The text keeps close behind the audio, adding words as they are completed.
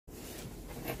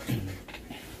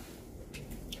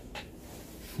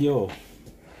Yo.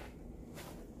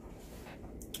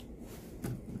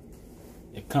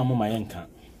 E come my enka.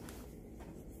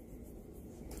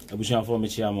 Abushan for me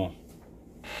chiamo.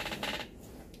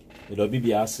 The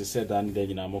Bibia said that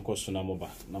the Namoko Sunamoba,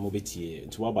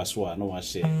 Namobeti, to Wabaswa, no one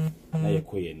share, na ye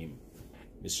quenim.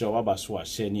 Mr. Wabaswa,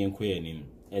 share ni and quenim,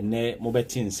 and ne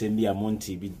Mobetin send me a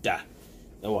monty be da,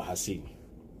 that was Hassin.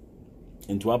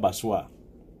 Into Wabaswa,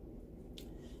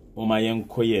 o my young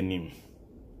quenim.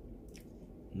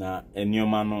 Na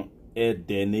enyomano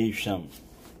de nation.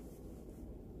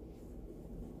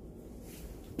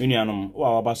 Unianum,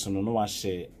 wa Wabasono, no one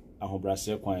share a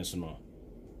hobrase quansono.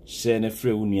 Share ne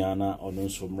free uniana or no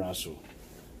so mraso.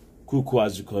 Kukua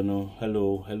zukono,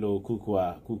 hello,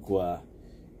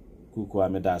 kukua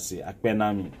medasi,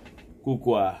 akpenami.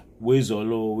 Kukua,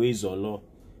 wezo.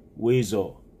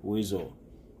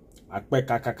 Akpe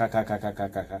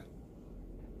kaka.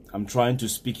 I'm trying to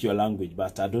speak your language,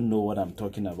 but I don't know what I'm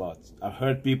talking about. I've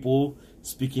heard people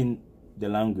speaking the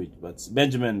language, but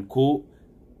Benjamin, ko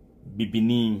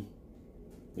bibini.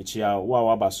 Mechia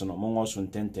wa basono mongo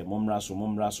suntente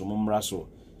momraso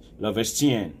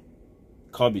Lovestien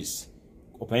Cobis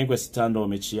open kwestando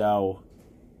mechia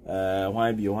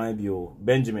why bio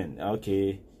Benjamin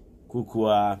okay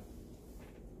kukua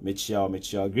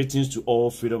mechia greetings to all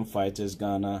freedom fighters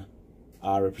Ghana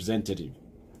our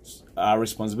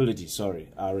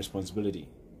responsibility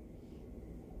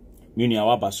muni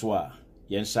awa baswa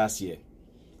yen sasie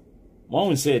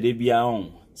mo say de bia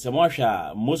on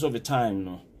most of the time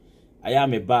no I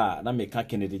am a bar na me ka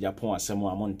Kennedy Japan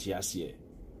asemo amonti ase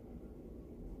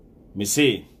me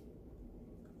say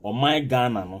o my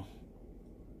Ghana no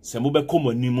se mo be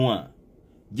komo nimu a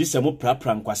gi se mo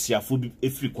prapra nkwasiafo bi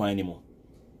efri kwan ni mo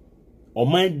o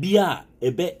my bia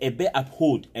ebe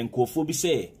uphold enkofo bi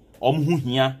say omhu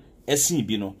hia esin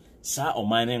bi no sa o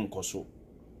my ne nkoso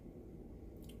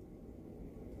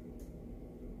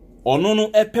ono no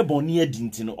epe boni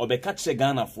adinti no obeka kire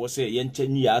Ghana fo say ye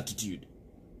nchanyi attitude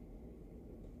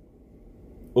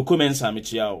Okumensa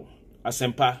michiao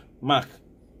Asempa Mark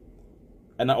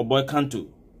ena oboy Kanto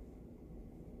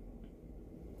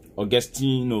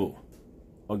Augustino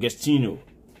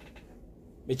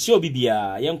mechio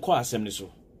bibia yenko asem ni so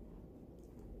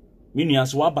minu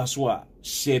yaso wabaso a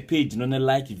share page no ne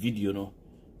like video no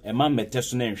e ma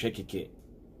meteso na nhwe keke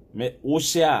me wo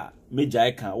share meja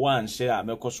eka wan share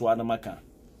me koso ana maka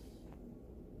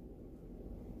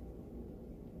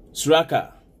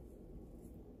Suraka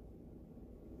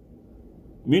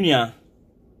Munia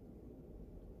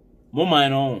Moma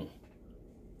no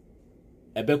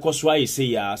Ebeko swa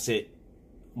yise ya se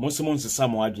Mosimon se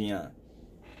samo adwen a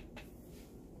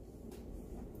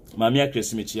Mami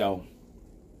akresi mechiawo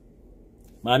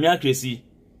Mami akresi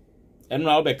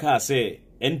enra obeka se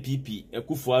NPP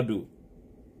Ekufuado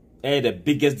the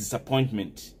biggest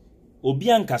disappointment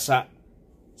obi ankasa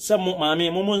se mami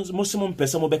mosimon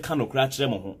pese mo beka no kra kire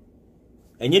mo ho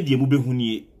enye die mu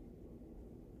behunie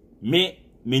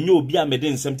menyo obi a mede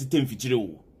nsem tete mfikire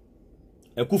wo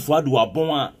Ekufuado wabon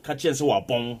a ka chense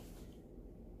wabon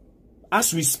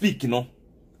as we speak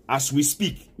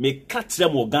me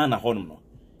katre mo Ghana hono no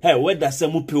hey whether se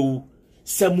mu pewu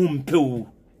se mu mpewu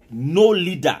no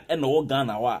leader e no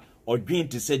Ghana wa odwen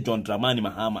te se John Dramani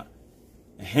Mahama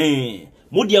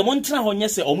mo dia mo ntra ho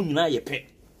nyese omu nyina ye pe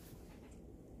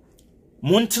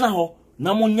mo ntra ho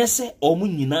na mo nyese omu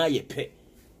nyina ye pe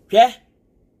hwe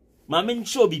ma me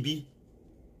ncho bibi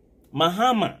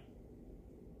Mahama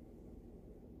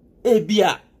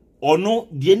ebia ono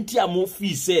die ntia mo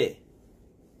fi se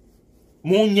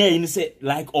mo nya ni se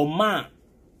like oma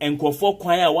enkofo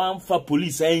kwan a wanfa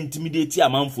police a intimidate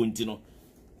amanfo ntino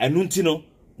enu ntino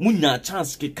munya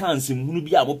chance ke kanse mhunu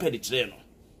bi a mo pede kire no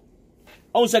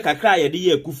on se kakra ye de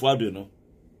ye Ekufuado no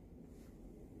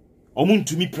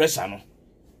omuntumi pressure no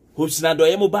hobsina do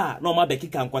ye mo ba na o ma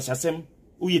bekika nkwasasem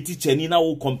uye teacher ni na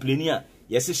wo complain a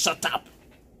yes shut up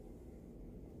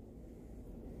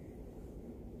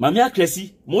Mami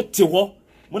akresi mo te ho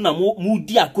mo na mo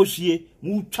di akohwie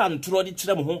mo twa ntro de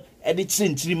kire mo ho e de kire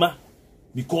ntirima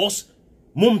because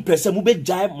mo mpese mo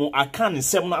begjae mo akan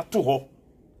nsem na to ho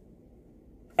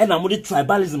e na mo de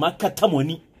tribalism akata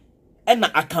moni e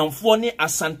na akanfo ne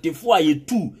asantefo a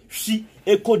yetu hwi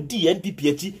ekodi NPP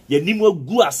achi yanim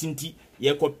agu asinti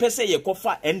ye ko pese ye ko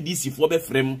fa NDC fo be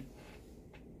frem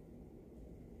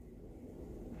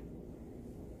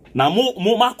na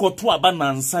mo makoto aba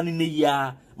nansane ne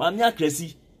ya mami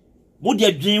akresi mo de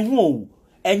adwen ho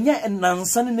enye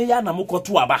nansane ne ya na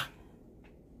mokoto aba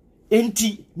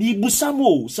enti ni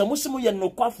busamo samosemo ye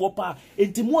nokwafo pa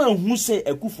enti mo anhu se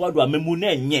Ekufuado amemu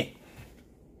na enye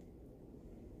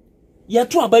ye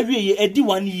to aba wie ye edi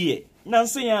 1 year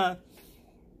Nanseya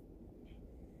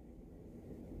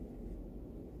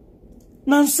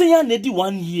nedi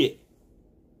 1 year.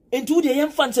 Enti de yem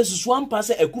fan se susu ampa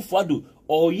se Akufo-Addo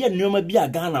or ye nneoma bi a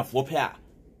Ghana fo pe a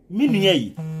menua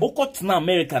yi okotena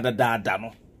America da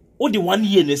no o de 1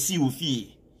 year na si ofie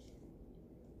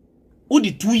o de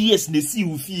 2 years na si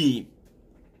ofie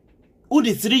o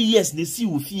de 3 years na si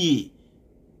ofie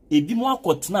ebi mo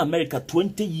akotena America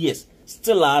 20 years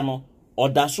still ano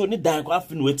odaso ne dan kwa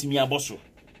afi no atimi aboso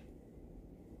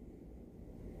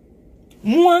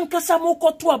mu ankasa mo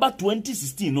koto aba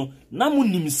 2016 no na mo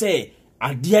nim se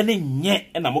ade ne nye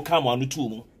na mo ka mo anu tu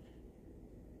mu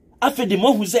afi de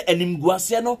mo hu se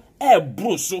animguase no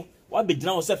bro so wa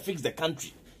begina wo se fix the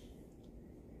country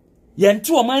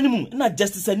yente o man mu na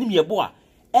Justice Anim Yeboah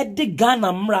de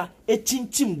Ghana mra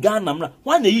chinchim Ghana mra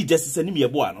wa na yi Justice Anim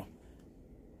Yeboah no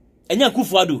enya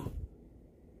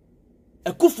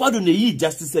Akufo-Addo na yi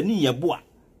Justice Anim Yeboah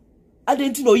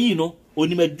adenti no yi no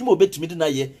onimadwuma obetimi de na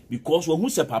ye because wo hu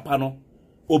se papa no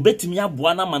obetimi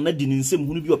aboa na mana di nsem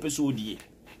hunu bi opeso odie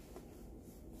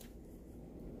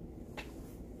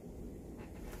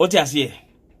oti ase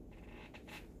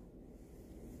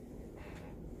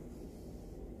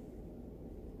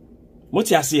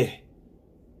moti ase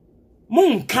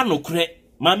mun kanokre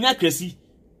mami akresi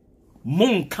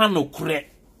mun kanokre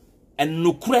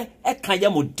enokre ekaya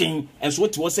modin enso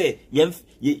ti wo se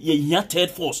ye third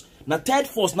force na third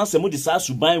force na se mo disa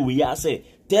suban we ya se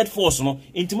third force no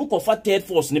enti mo kofa third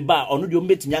force ne ba ono de o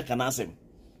metimi aka na asem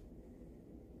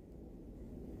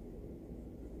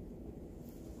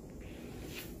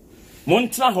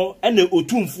montra ho ene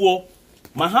otumfuo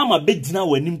Mahama begina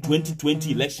wanim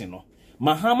 2020 election no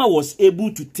Mahama was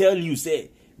able to tell you say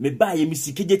me ba ye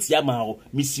misikeje ma ho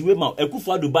misiwe ma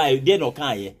Akufo-Addo ba ye de no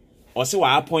kan ye o se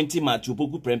wa appoint Matthew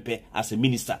Poku Prempeh as a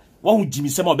minister wa hu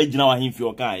jimisem obegina wa hemfi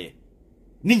o kan ye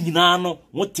ni nyina no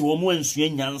wote wo mo ansua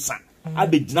nyansa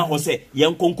abegina ho se ye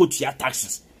nkonkotua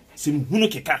taxes sim hunu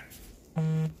keka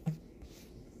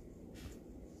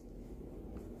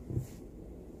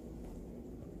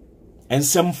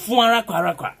ensem ara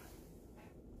kwa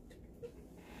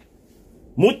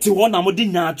moti wona modi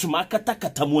nyaatwuma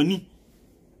akata moani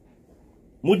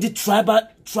modi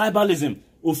tribalism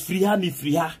ofiri ha mi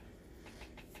firi ha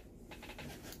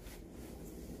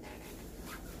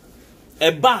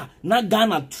eba na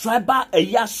Ghana tribal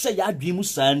eya se ya adwemu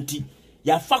santi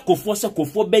ya fa Kofo se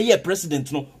Kofo be ye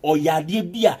president no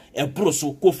oyade bia ebro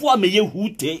so Kofo ameye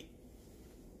hute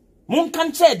mon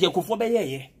kan che de Kofo be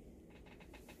ye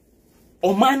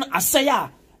oman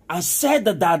asaya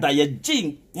ased dada ye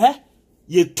jin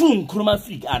ye tun kroma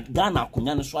fig at Ghana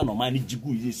kunya ne so anoman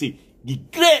jigu ye say the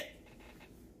great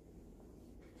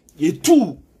ye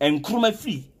tu enkroma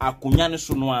fig akunya ne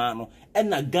so no ano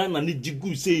na Ghana ne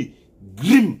jigu say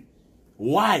grim.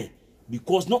 Why?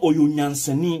 Because no oyo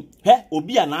nyansani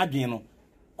obi a na adwen no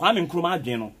Kwame Nkrumah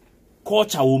adwen no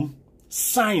culture wom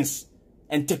science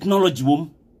and technology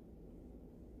wom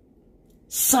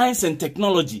science and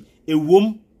technology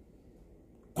wom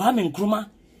Kwame Nkrumah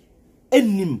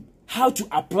enim how to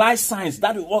apply science.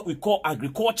 That is what we call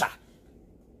agriculture.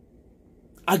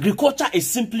 Agriculture is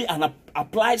simply an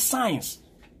applied science.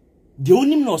 The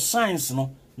only no science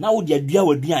no now the idea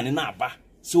will be an aba.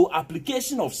 So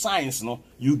application of science no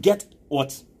you get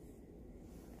what?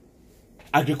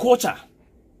 Agriculture.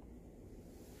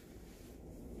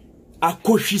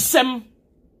 Akoshisem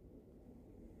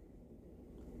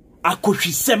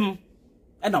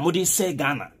and amodi say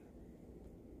Ghana.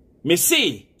 Me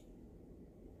say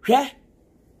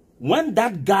when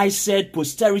that guy said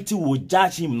posterity would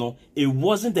judge him, no, it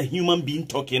wasn't a human being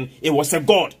talking, it was a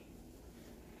God.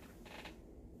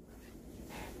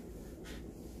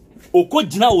 He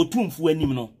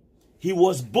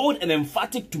was bold and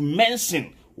emphatic to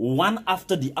mention one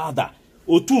after the other.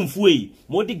 Otumfuei,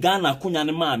 modi Ghana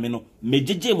kunyane maame no,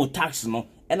 mejeje mo tax no,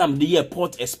 and I'm the year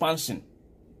port expansion.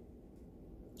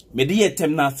 Me the year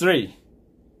Terminal 3.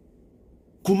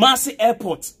 Kumasi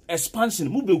Airport expansion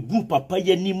mube gu papa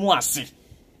ye ni mu ase.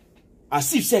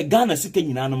 As if say Ghana sike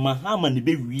nyina no Mahama ni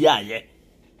be wi aye.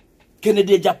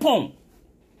 Kennedy Japan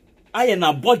aye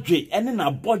na bodwe ene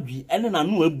na bodwe ene na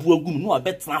no abu agum no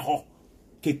abetena ho.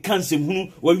 Ke kanse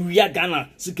hunu wa wi Ghana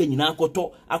sike nyina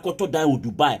akoto dan o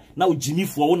Dubai na o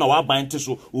jimifo wo na wa ban te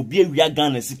so obi wi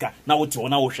Ghana sika na wo te wo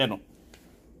na wo hwe no.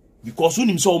 Because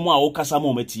unim so omo a wo kasa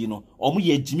mo mati no omo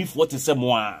ye jimifo te se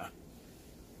mo a.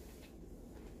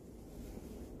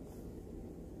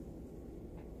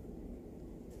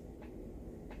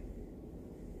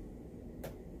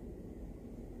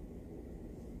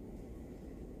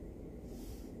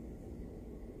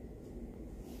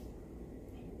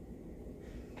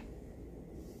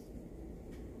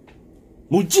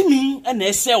 Mujimi and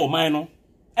ese o mine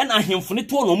and I him for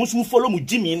it one almost who follow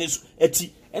Mujimi in his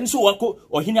eti and so wako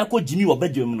or hinako Jimmy or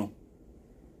bedroom no.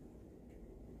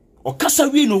 Or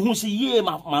Casawino who say ye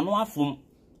manoa from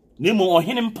Nemo or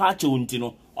him pacho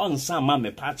untino on some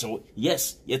mamma pacho,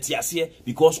 yes, yet yes,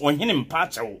 because on him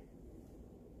pacho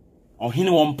or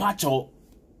him on pacho.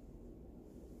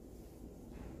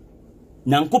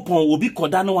 Nyankopon will be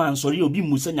Kodano and sorry, will be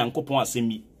Musa Nyankopon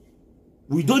asemi.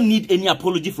 We don't need any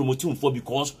apology from Otumfo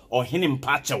because or him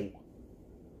pacho.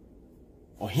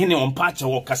 Or him on pacho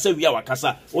or Kasavia or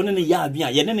Kasa, only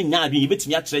Yabia, Yen Yabi, bet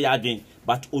me at Yadin,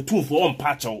 but Otumfo on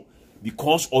pacho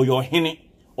because or your henny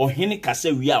or henny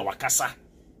Kasavia or Kasa.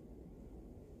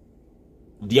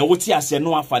 The Otia said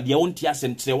no for the own Tias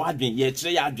and Trewadin, yet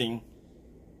Treyadin.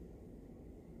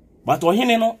 But or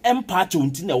henny no empacho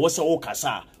until was a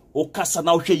Okasa. O kasa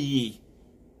na ohwe yi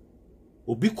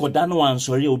obi koda no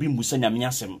ansori obi musa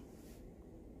nyamyasem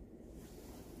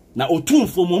na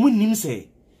otumfo mo nim se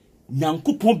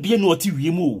nyankopon bie no oti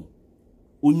wiemu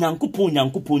o nyankopon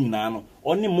nyina no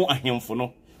oni mo ahemfo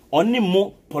no oni mo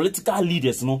political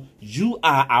leaders no you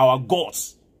are our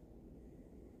gods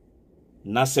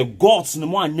na se gods no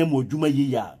mo anyam odwuma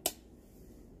yi ya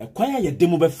ekwan ya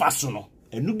demo be faso no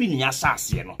enu bi ni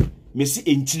asase no mesi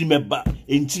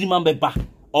enchirima beba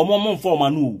Omo forma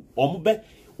no omo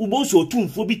ubo so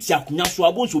tumfo bi ti akonya so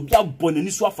abo so bi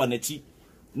abonani so afa nachi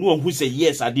no won say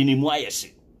yes ade ni mu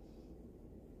ayese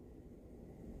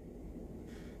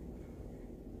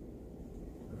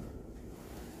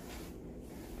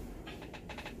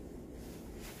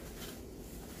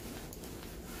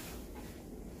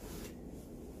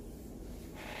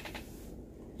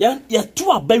ya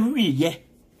tu abawi ye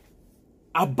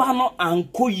abano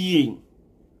anko yie.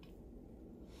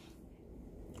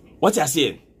 What I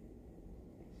say?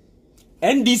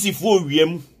 NDC for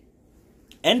wiem,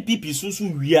 NPP susu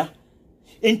wia.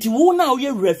 Enti wo na wo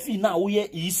ye refi na wo ye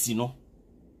easy no.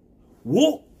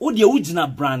 Wo de ugina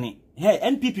brane. Hey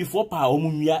NPP for pa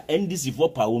omumia, NDC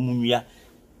for pa omumia.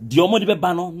 Di omo de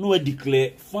beba no no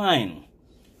declare fine.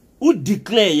 Who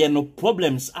declare ye no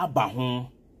problems aba ho.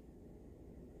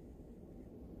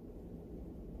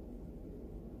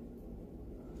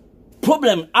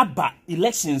 Problem aba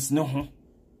elections no ho.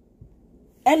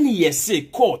 Any ye say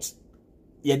court,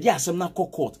 ye di asem na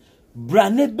court,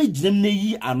 brane bejinem na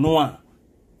yi ano a,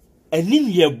 Anim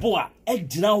Yeboah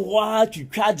ejina wa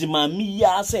twitwa de mami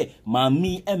ya say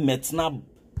mami emetna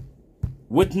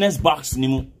witness box ni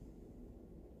mu.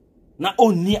 Na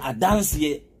oni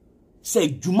adanse say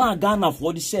dwuma Ghana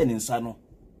for the share nsa no.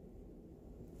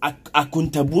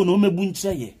 Akontabuo no mebu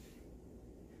nkyere ye.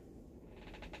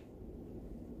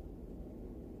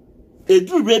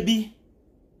 Edu rebi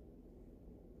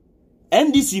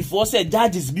NDC for say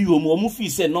judges bi omo fi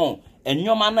say no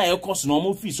enyoma na e cost no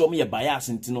omo fi so omo ye bias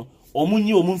ntino omo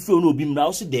nyi omo fi no obi mra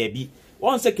o se debi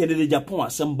won say Kennedy Japan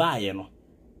asem baaye no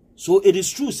so it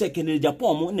is true say Kennedy Japan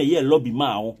omo na ye lobby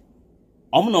ma o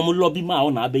omo na omo lobby ma o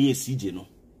na abaye CJ no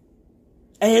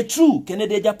true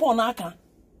Kennedy Japan na aka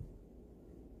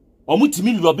omo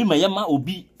timi lobby ma ye ma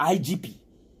obi IGP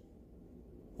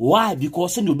why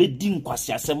because say no be din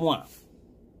kwasi asem a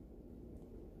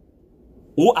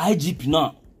o IGP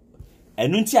na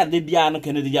enunti ade bia no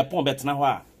Kennedy Japan betena ho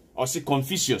a o se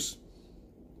Confucius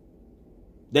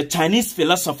the Chinese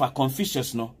philosopher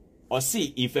Confucius no or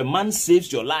see if a man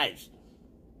saves your life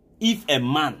if a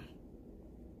man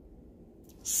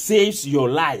saves your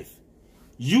life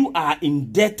you are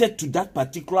indebted to that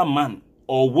particular man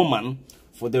or woman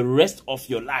for the rest of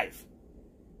your life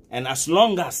and as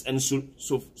long as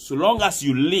so long as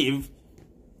you live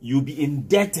you'll be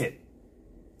indebted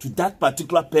to that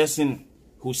particular person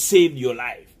who saved your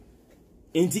life.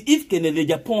 And if Kennedy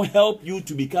Japan help you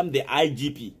to become the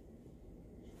IGP,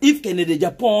 if Kennedy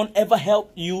Japan ever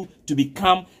help you to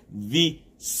become the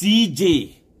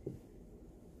CJ,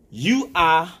 you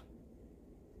are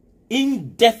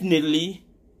indefinitely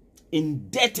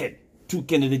indebted to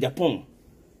Kennedy Japan.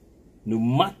 No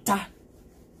matter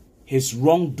his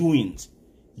wrongdoings,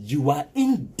 you are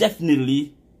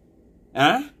indefinitely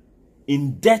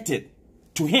indebted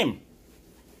to him.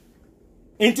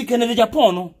 Enti Kennedy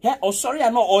Japan no, he oh sorry I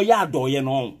know oh ya do ye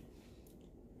no.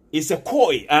 It's a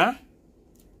coy,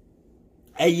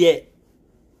 Eye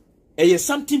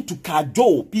something to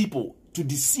cajole people, to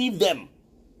deceive them.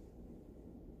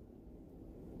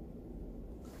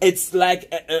 It's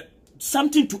like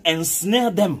something to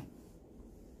ensnare them,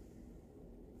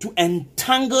 to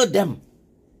entangle them.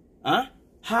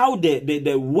 How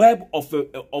the web of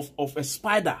a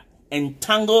spider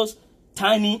entangles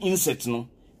tiny insects, no?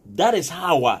 That is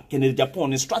how Kennedy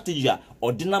Japan strategy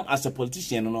or dynam as a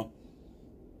politician, no?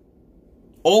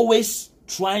 always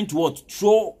trying to what?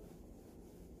 Throw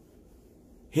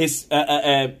his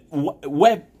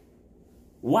web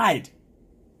wide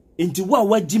into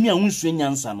what Jimmy and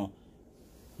Winston,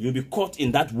 you'll be caught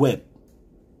in that web.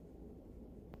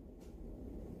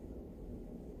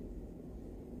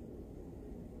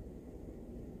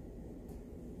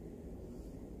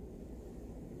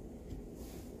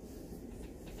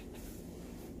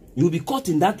 You'll be caught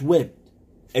in that web.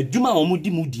 A Juma omudi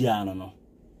mudiano no.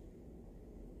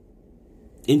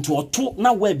 Into a talk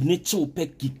na web nature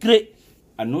pek kikre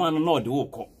and no one know the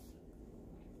woko.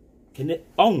 Can it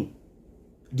on?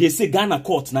 They say Ghana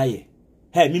court na ye.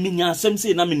 Hey, mimi nya sem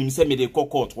say na minim say me de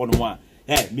court one one.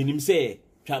 Hey, minim say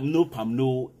pam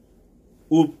no.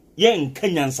 O yen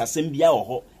Kenyan sasem bia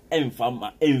ho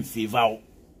emfama emfeva.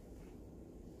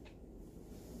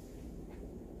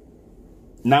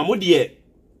 Na mo de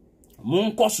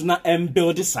Monkosu na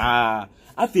build sa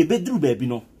afi bedru baby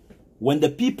no. When the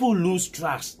people lose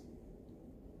trust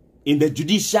in the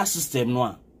judicial system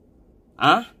no,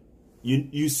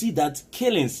 you see that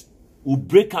killings will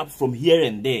break up from here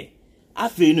and there.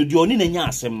 Afi no di oni na nya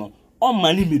asem no, on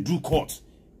mani me do court.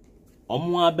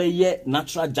 Omo abeye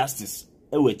natural justice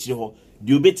e we chire ho.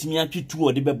 Di obetimi atwitu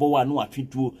o de bebo wa no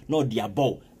atwitu no de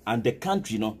abo, and the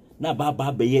country no na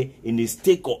baba beye in a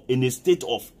state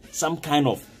of some kind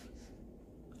of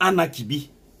anarchy bi.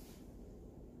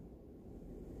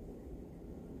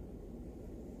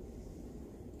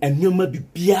 And nyoma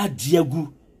bibia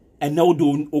diagu, and now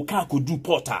do oka could do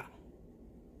porter.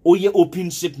 Oye open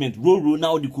shipment ro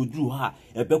now the could do ha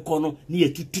e be kono ni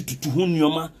etutu hu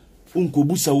nyoma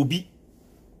unkobusa obi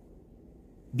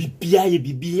bibia ye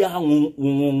bibia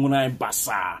won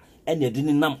basa ene de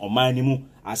nam oman ni mu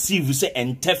asivu se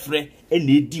entefre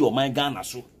ene edi oman Ghana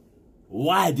so.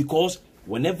 Why? Because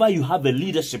whenever you have a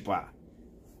leadership,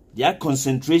 their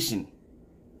concentration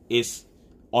is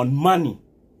on money.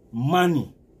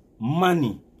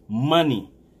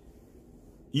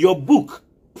 Your book,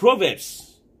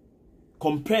 Proverbs,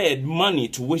 compared money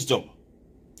to wisdom.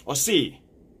 Or say,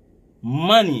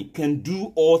 money can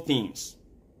do all things.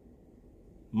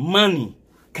 Money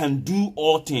can do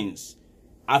all things.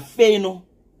 Afeno,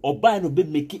 or by no be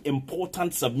making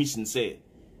important submission, say,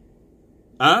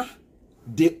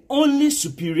 the only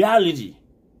superiority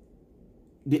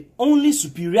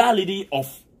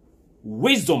of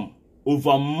wisdom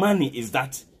over money is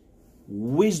that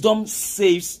wisdom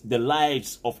saves the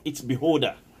lives of its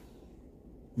beholder.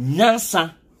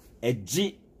 Nyansa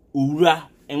eji ura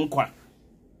enkwa.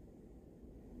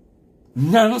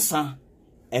 Nyansa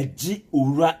eji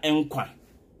ura enkwa.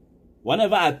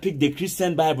 Whenever I pick the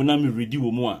Christian Bible na me read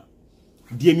womu a,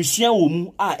 die misua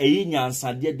womu a eye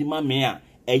nyansa de de ma me a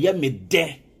eye me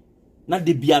de na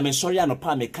de bia me sori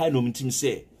anopa me kai no mtim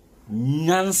se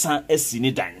nyansa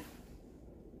asini dan.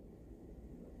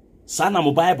 Sana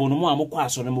mo Bible no mo amokwa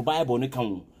aso no mo Bible no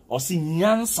kan o si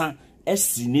nyansa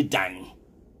asini dan.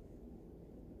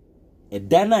 E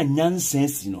dan na nyansa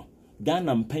asi no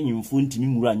Ghana mpanyimfo ntimi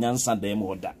nwura nyansa dan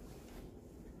mo da.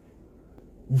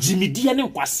 Jimidie ne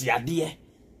nkwasiade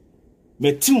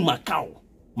metim makao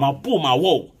mabo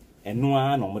mawo eno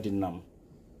a no mo de nam.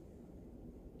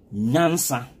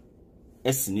 Nyansa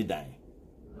esini dan.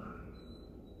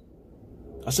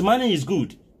 Money is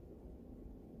good,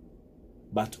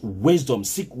 but wisdom,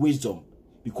 seek wisdom,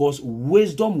 because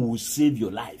wisdom will save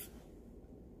your life.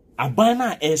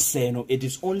 Abana ese no, it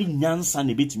is only nyansa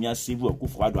ne betimi asave you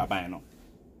for ado abana no.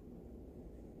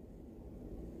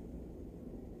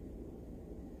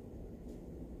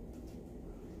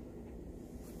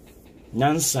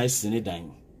 Nyansa esini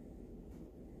dan.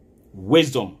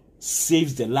 Wisdom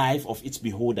saves the life of its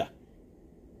beholder.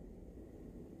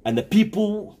 And the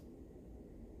people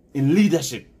in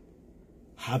leadership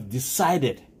have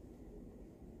decided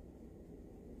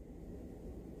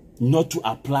not to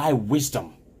apply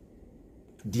wisdom.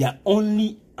 They are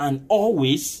only and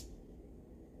always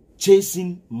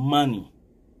chasing money.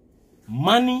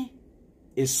 Money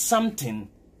is something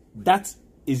that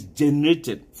is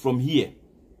generated from here.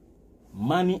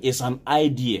 Money is an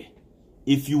idea.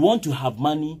 If you want to have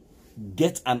money,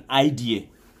 get an idea.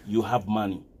 You have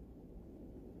money.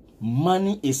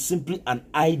 Money is simply an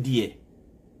idea.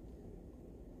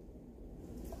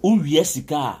 And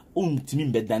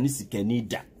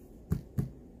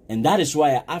that is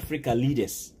why Africa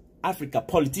leaders, Africa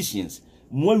politicians,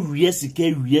 more and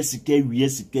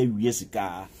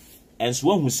so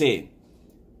one who say,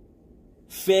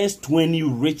 first 20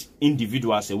 rich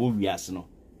individuals,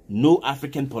 no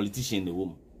African politician in the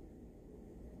womb.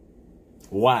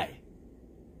 Why?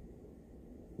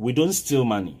 We don't steal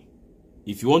money.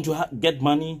 If you want to get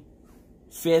money,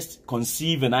 first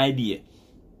conceive an idea.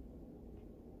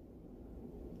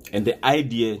 And the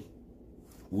idea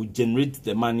will generate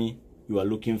the money you are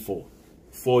looking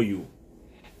for you.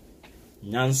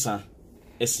 Nyansa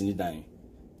esini dan.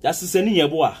 Just as Anim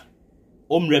Yeboah,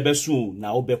 rebesu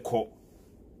na obeko.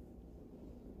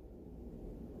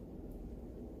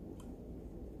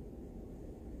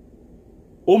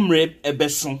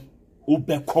 Ebeson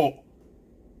ubeko.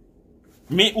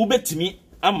 Me ubetimi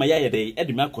amaya yede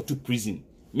edima kotu prison.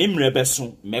 Me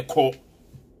mrebeson meko.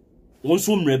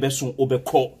 Wonso mrebeson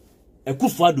obeko.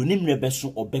 Ekufuado ni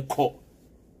mrebeson obeko.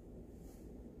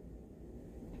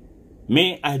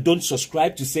 Me, I don't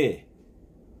subscribe to say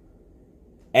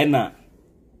ena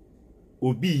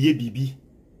obi ye bibi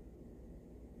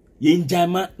ye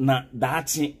njama na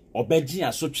daati obeji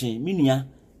asotwe minua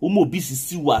umo obi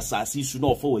sisi wa asase su na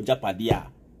ofo wajapade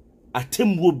a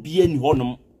atemwo bia ni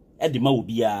honom ede ma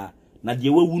obi a na de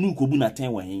wawu nu kobu na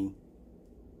ten wa hen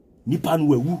nipa no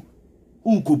wawu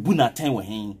ukobu na ten wa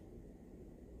hen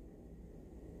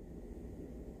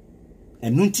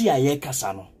enunti aye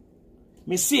kasa no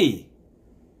me say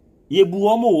yebu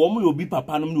omo obi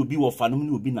papa no obi wofa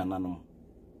no obi nananom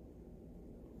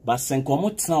ba senkomo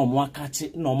tena omo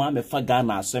akache na omo amefa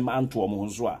Ghana asem anto omo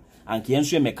nso a anke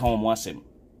enso emeka omo asem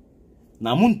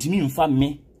na muntimi mfa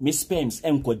me spams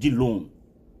enkodi loan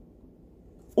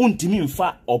untimi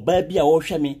mfa oba bia wo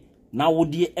hwe me na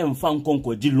wode emfa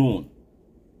nkonkodi loan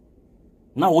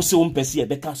na wo se wo mpese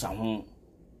ebeka sa ho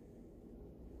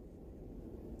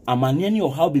amane ni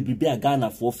ohaw bebribe a Ghana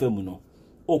fo fam no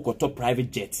okoto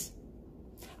private jet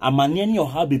amane ni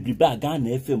ohaw bebribe a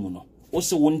Ghana fam no wo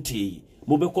se wonte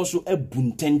mobeko so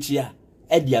ebuntenchia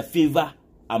e dia favor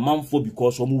amanfo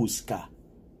because omo wosika.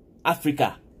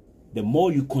 Africa, the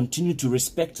more you continue to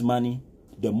respect money,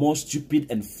 the more stupid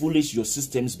and foolish your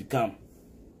systems become.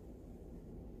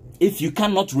 If you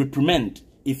cannot reprimand,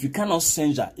 if you cannot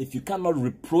censure, if you cannot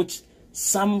reproach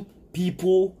some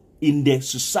people in the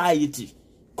society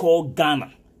called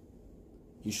Ghana,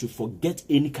 you should forget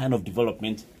any kind of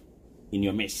development in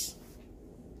your midst.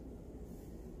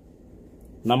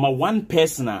 Number one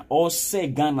person or say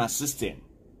Ghana system,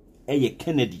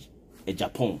 Kennedy,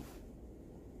 Japan.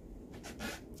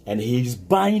 And he is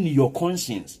buying your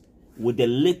conscience with the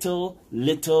little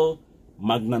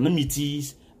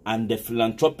magnanimities and the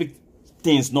philanthropic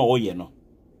things no you know.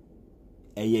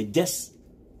 And just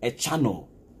a channel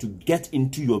to get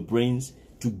into your brains,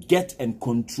 to get and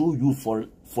control you for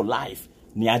life.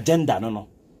 The agenda no.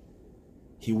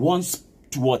 He wants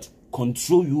to what?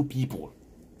 Control you people.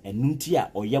 And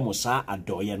nuntia or yemosa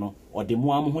adoye no or the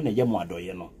muamu na yemo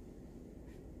adoye no.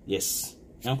 Yes.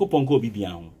 Yanko ponko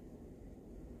bibian.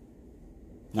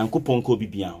 Yanko ponko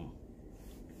bibian.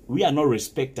 We are not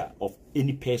respecter of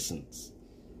any persons.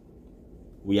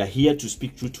 We are here to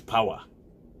speak truth to power.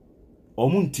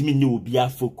 Omuntimi ni obia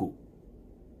foko.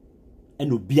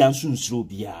 And obia nsunsuro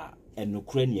bia and no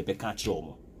crane ye beka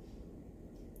chomo.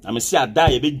 Na me se ada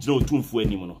ye be giro tumfu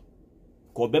anim no.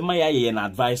 Ko be ma ye an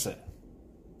advisor.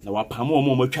 Na wapamo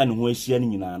omo matwa ne ho ahia ne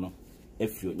nyina no.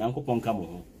 Efio Nyankopon ka mo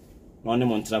ho. Na one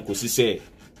mo ntra kosi se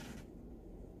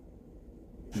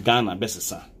Ghana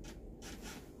besesa.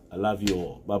 I love you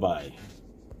all. Bye bye.